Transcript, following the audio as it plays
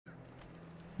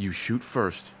You shoot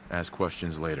first, ask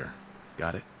questions later.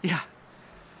 Got it? Yeah.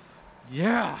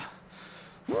 Yeah.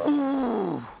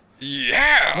 Ooh.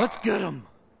 Yeah! Let's get him.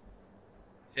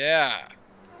 Yeah.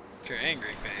 Put your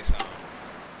angry face on.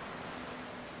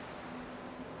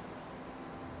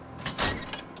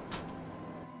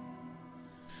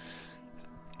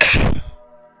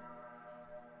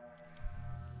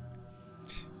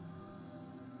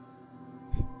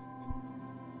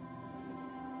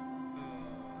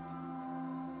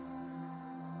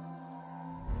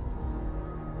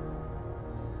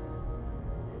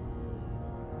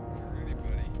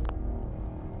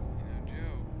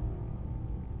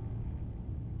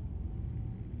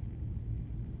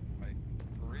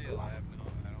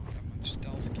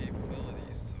 Stealth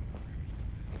capabilities, so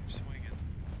I'm swinging.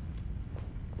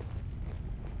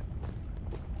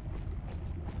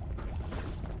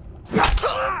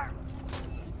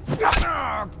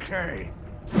 Okay.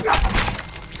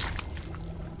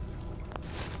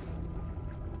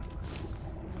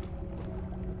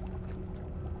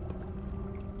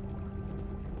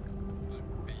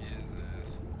 Beat his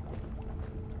ass.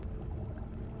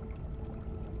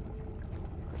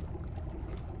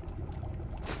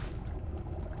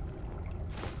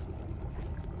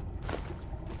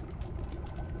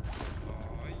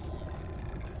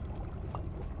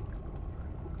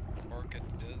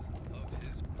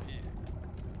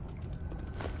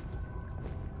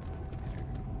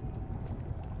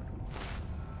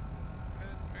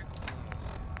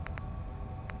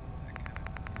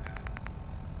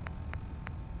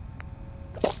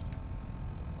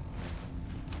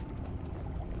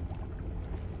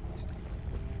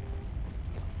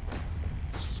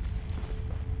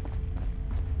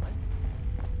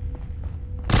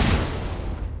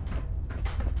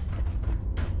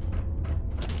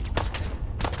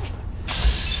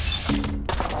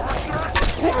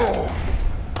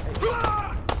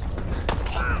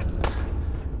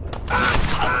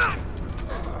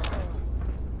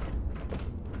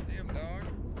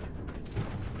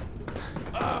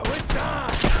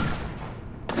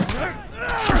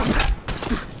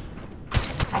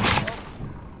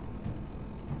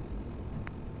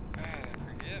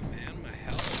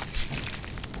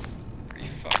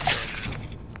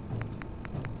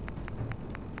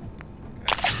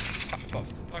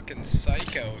 Fucking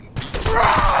psycho and beat his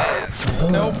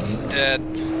ass. Nope, dead.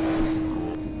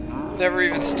 Never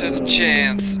even stood a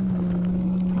chance.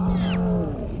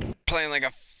 Playing like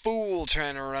a fool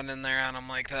trying to run in there on him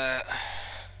like that.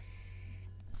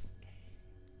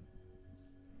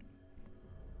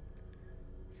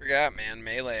 Forgot, man,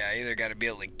 melee, I either gotta be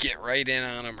able to get right in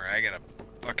on him or I gotta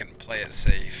fucking play it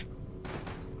safe.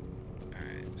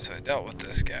 Alright, so I dealt with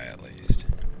this guy at least.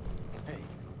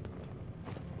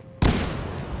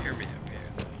 Hear me up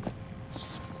here, though.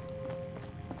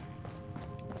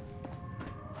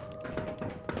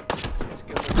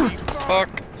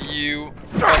 Fuck you.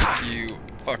 Fuck you.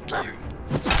 Fuck you.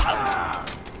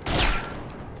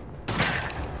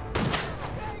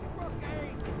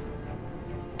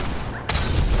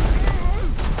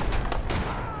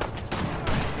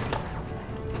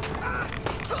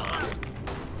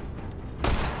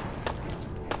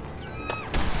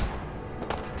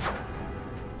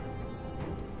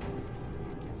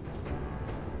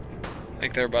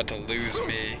 Like they're about to lose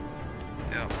me.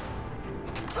 Yep.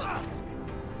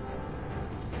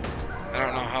 I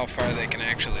don't know how far they can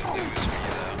actually lose me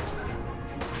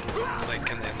though. Like,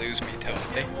 can they lose me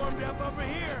totally? No,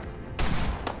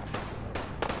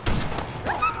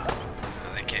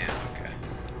 they can't. Okay.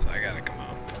 So I gotta come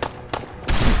up.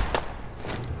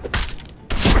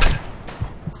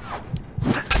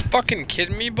 Fucking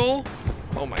kidding me, bull?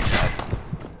 Oh my god.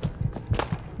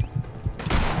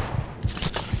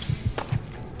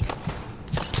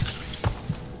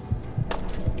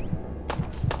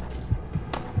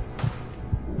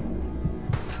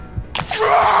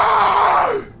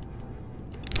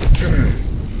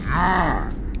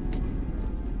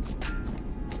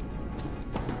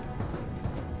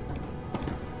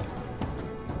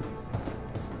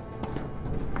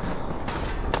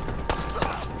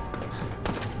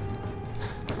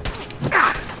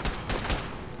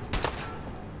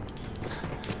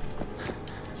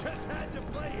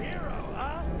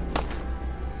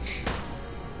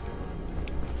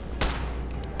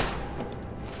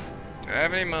 Do I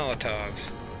have any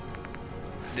Molotovs?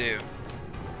 I do.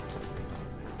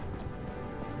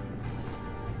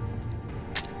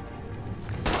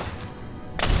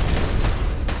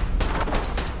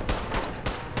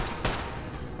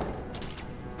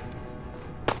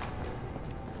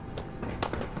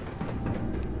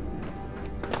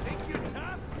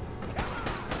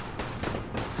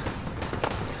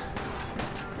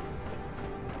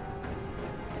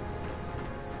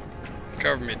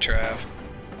 Cover me, Trav.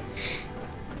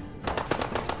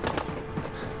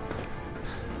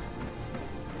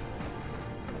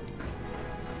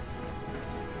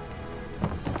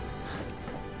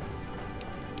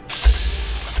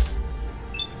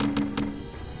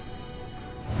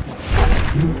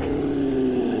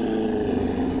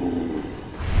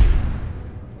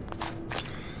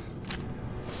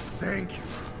 Thank you.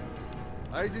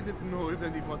 I didn't know if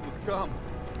anyone would come.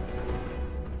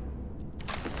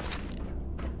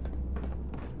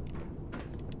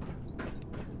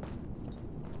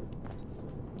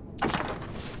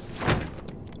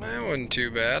 That wasn't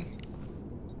too bad.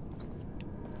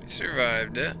 We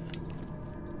survived it.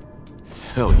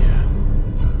 Hell yeah.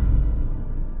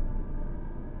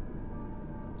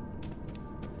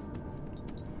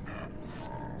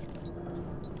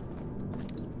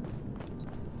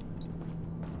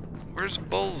 Where's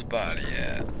Bull's body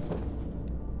at?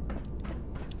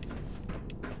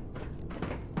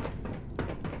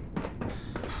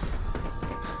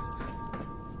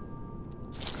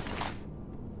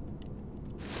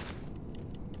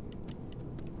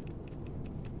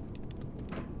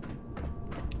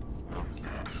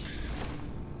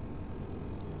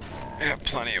 I got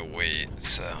plenty of weight,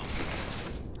 so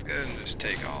let's go ahead and just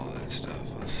take all that stuff.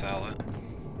 I'll sell it.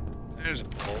 There's a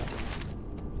Bull.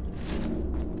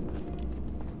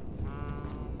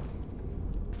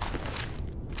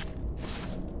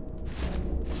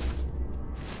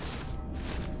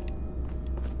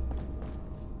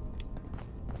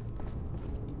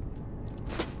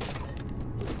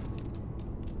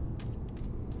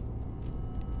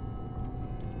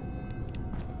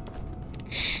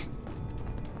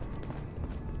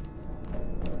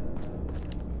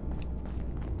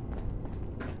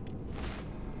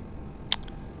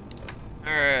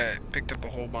 Alright, picked up a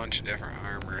whole bunch of different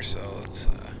armor, so let's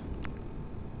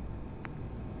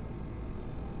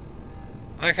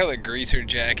I like how the greaser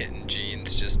jacket and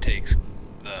jeans just takes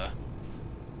the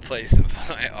place of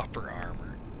my upper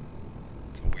armor.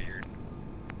 It's weird.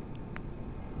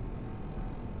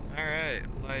 Alright,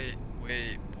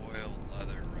 lightweight boiled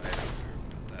leather right over.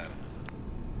 Put that on.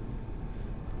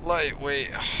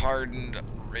 Lightweight hardened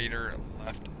raider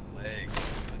left leg.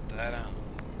 Put that on.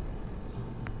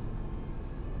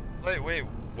 Lightweight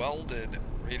welded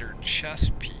raider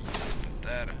chest piece. Put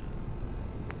that on.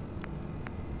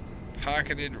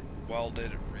 Pocketed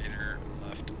welded raider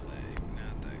left leg.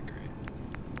 Not that great.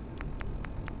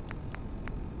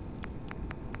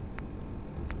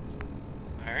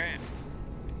 Alright.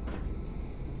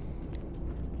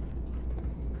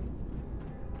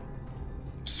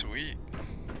 Sweet.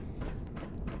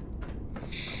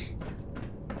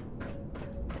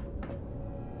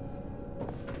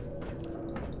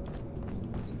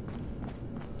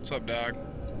 What's up, dog?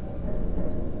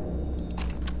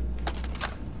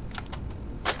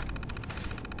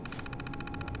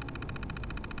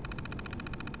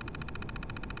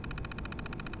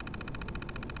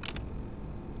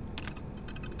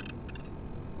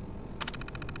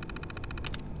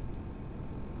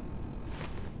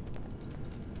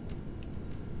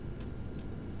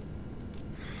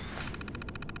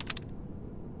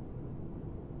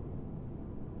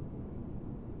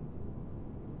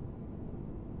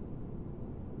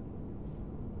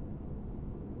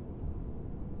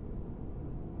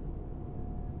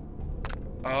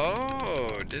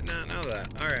 Oh, did not know that.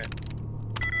 Alright.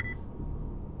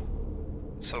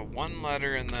 So one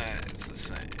letter in that is the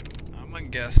same. I'm gonna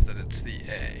guess that it's the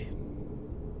A.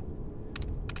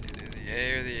 It's either the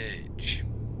A or the H.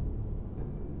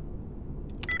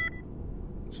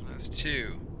 This one has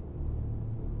two.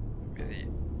 Maybe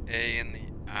the A and the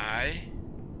I.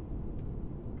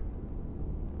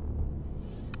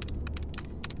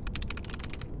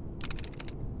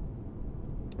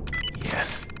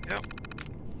 Yes. Yep.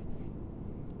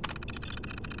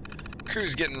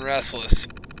 Crew's getting restless.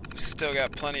 Still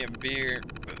got plenty of beer,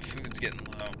 but food's getting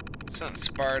low. Sent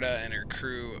Sparta and her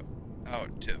crew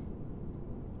out to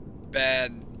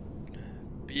BAD-TFL.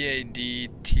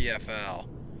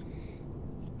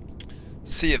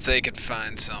 See if they could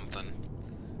find something.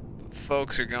 But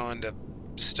folks are going to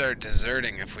start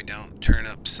deserting if we don't turn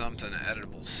up something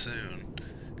edible soon.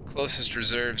 Closest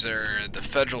reserves are the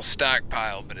federal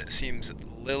stockpile, but it seems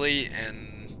Lily and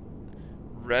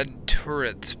Red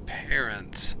Turret's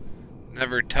parents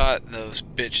never taught those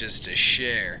bitches to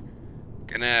share.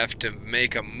 Gonna have to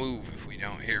make a move if we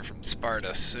don't hear from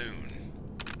Sparta soon.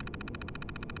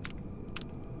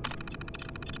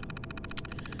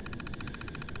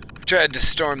 We tried to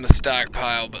storm the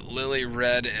stockpile, but Lily,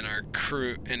 Red, and our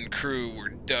crew were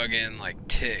dug in like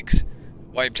ticks.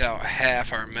 Wiped out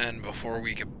half our men before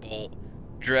we could bolt.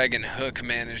 Dreg and Hook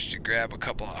managed to grab a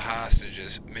couple of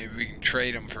hostages. Maybe we can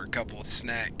trade them for a couple of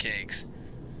snack cakes.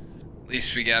 At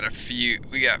least we got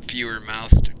fewer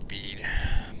mouths to feed.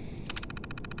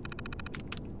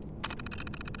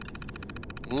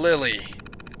 Lily.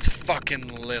 It's fucking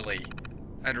Lily.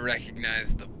 I'd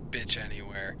recognize the bitch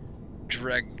anywhere.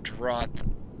 Dreg brought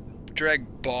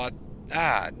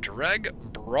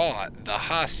the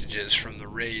hostages from the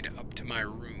raid up to my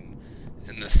room,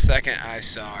 and the second I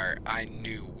saw her, I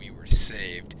knew we were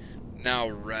saved. Now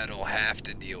Red'll have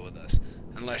to deal with us,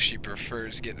 unless she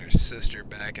prefers getting her sister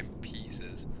back in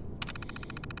pieces.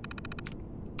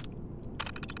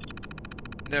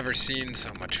 Never seen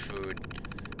so much food.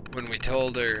 When we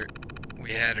told her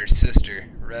we had her sister,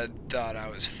 Red thought I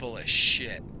was full of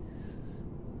shit.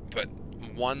 But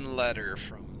one letter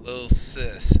from Lil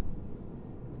Sis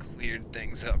cleared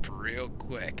things up real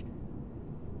quick.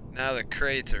 Now the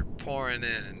crates are pouring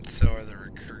in, and so are the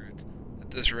recruits.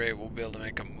 At this rate, we'll be able to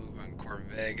make a move on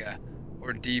Corvega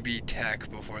or DB Tech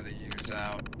before the year's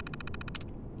out.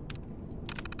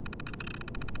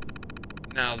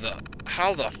 Now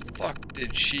how the fuck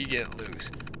did she get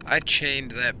loose? I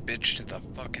chained that bitch to the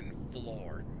fucking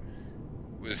floor.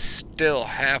 Was still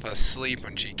half asleep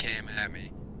when she came at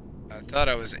me. I thought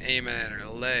I was aiming at her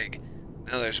leg.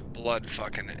 Now there's blood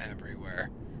fucking everywhere.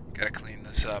 Gotta clean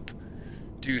this up.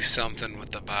 Do something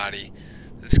with the body.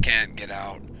 This can't get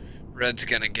out. Red's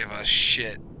gonna give us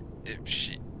shit if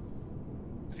she...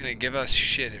 It's gonna give us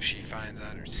shit if she finds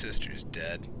out her sister's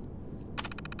dead.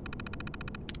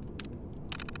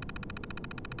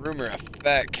 Rumor of a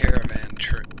fat caravan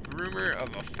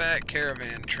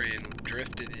train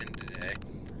drifted in today.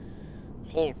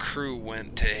 Whole crew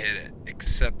went to hit it,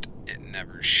 except it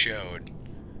never showed,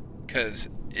 'cause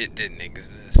it didn't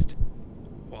exist.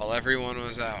 While everyone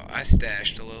was out, I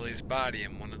stashed Lily's body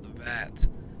in one of the vats.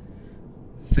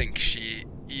 Think she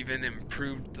even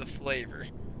improved the flavor.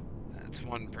 That's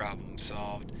one problem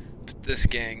solved, but this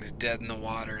gang's dead in the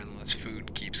water unless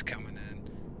food keeps coming in.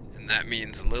 And that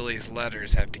means Lily's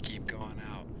letters have to keep going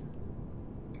out.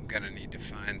 I'm gonna need to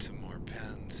find some more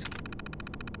pens.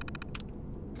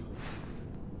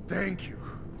 Thank you.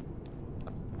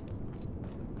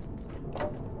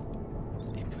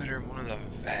 You put her in one of the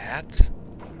vats?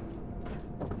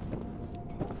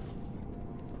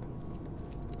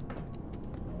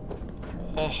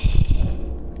 Oh.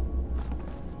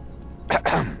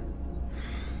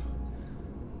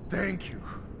 Thank you.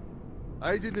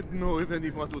 I didn't know if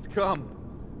anyone would come.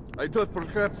 I thought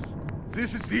perhaps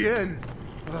this is the end.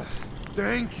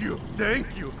 Thank you.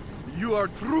 Thank you. You are a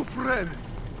true friend.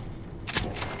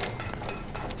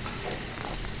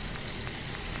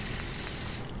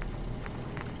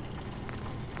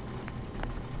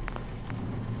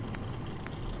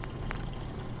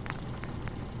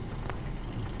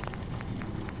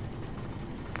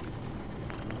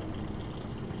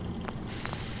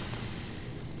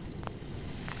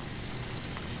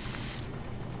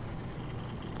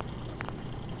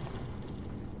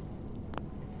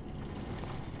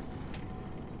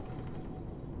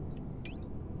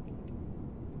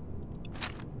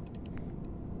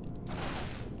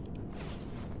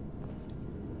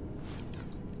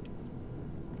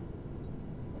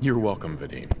 You're welcome,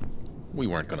 Vadim. We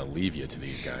weren't gonna leave you to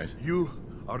these guys. You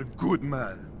are a good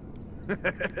man.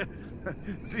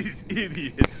 These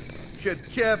idiots had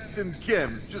caps and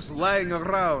chems just lying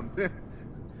around.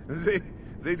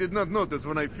 They did not notice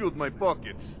when I filled my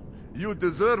pockets. You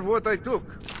deserve what I took.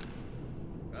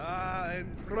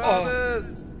 And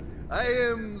Travis, I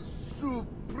am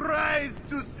surprised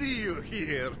to see you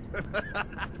here.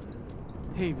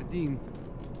 Hey, Vadim.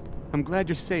 I'm glad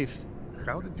you're safe.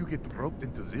 How did you get roped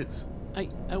into this?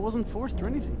 I wasn't forced or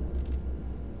anything.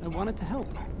 I wanted to help.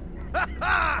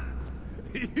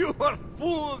 You are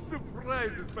full of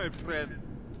surprises, my friend.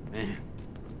 Man,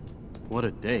 what a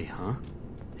day, huh?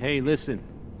 Hey, listen.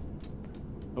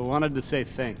 I wanted to say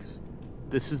thanks.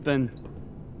 This has been...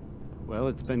 well,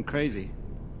 it's been crazy.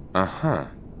 Uh-huh.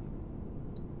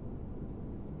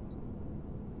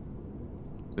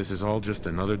 This is all just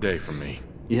another day for me.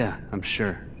 Yeah, I'm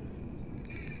sure.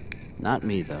 Not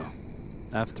me, though.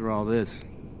 After all this,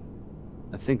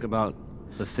 I think about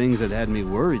the things that had me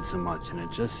worried so much, and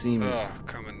it just seems...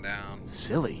 coming down.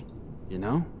 silly, you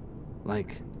know?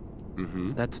 Like,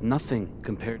 that's nothing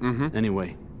compared...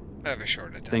 Anyway. I have a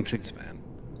short attention Thanks. span.